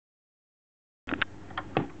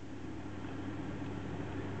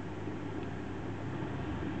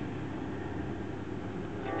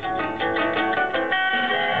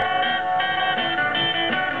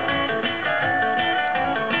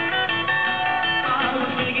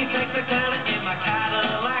Texarkana in my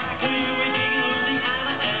Cadillac. We were digging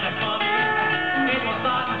Louisiana and I come back. It was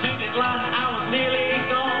starting to decline. I was nearly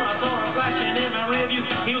gone. I saw him flashing in my rearview.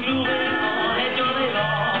 He was moving on. Hey Johnny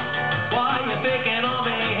Law, why you picking on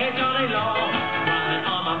me? Hey Johnny Law, running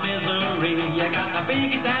on my misery. You got the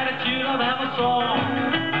biggest attitude I've ever saw.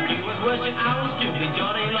 You was wishing I was guilty,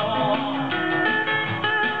 Johnny Law.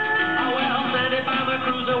 Oh well, standing by my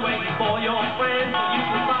cruiser waiting for your friends. So you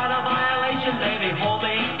can fight a violation, baby, hold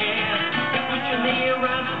me in. You put your knee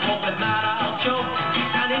around, hoping that I'll choke.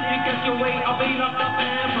 And if you get your weight, I'll be locked up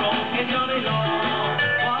and broke. Hey Johnny Law,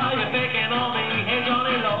 why you picking on me? Hey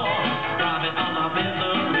Johnny Law, driving on my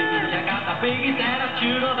misery. You got the biggest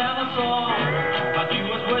attitude I've ever saw. But you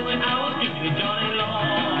was wishing I was guilty, Johnny Law.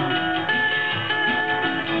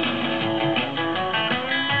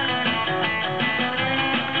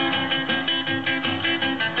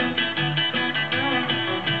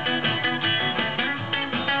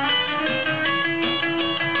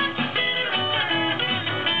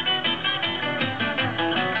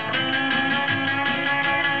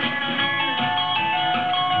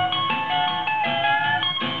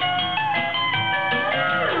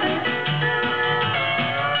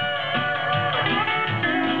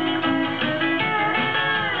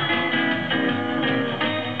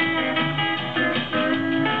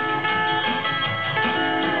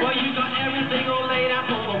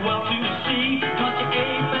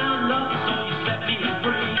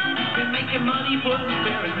 Money putting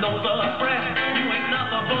spirits, nose of breath. You ain't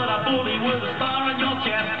nothing but a bully with a star on your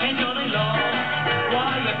chest. Hey Johnny Law,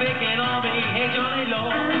 why you picking on me? Hey Johnny Law,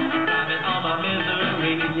 driving on my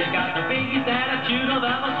misery. You got the biggest attitude I've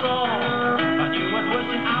ever saw. But you was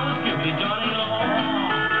wishing I was guilty, Johnny Law.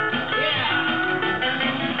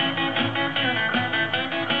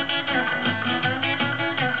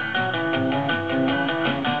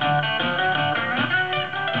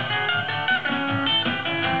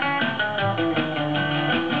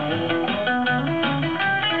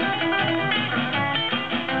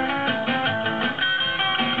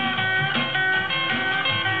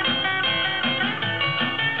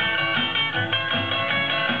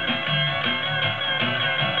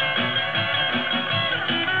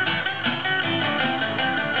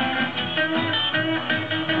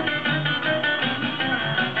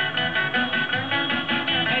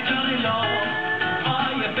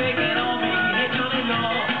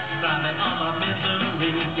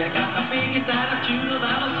 You got the biggest attitude I've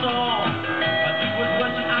ever saw.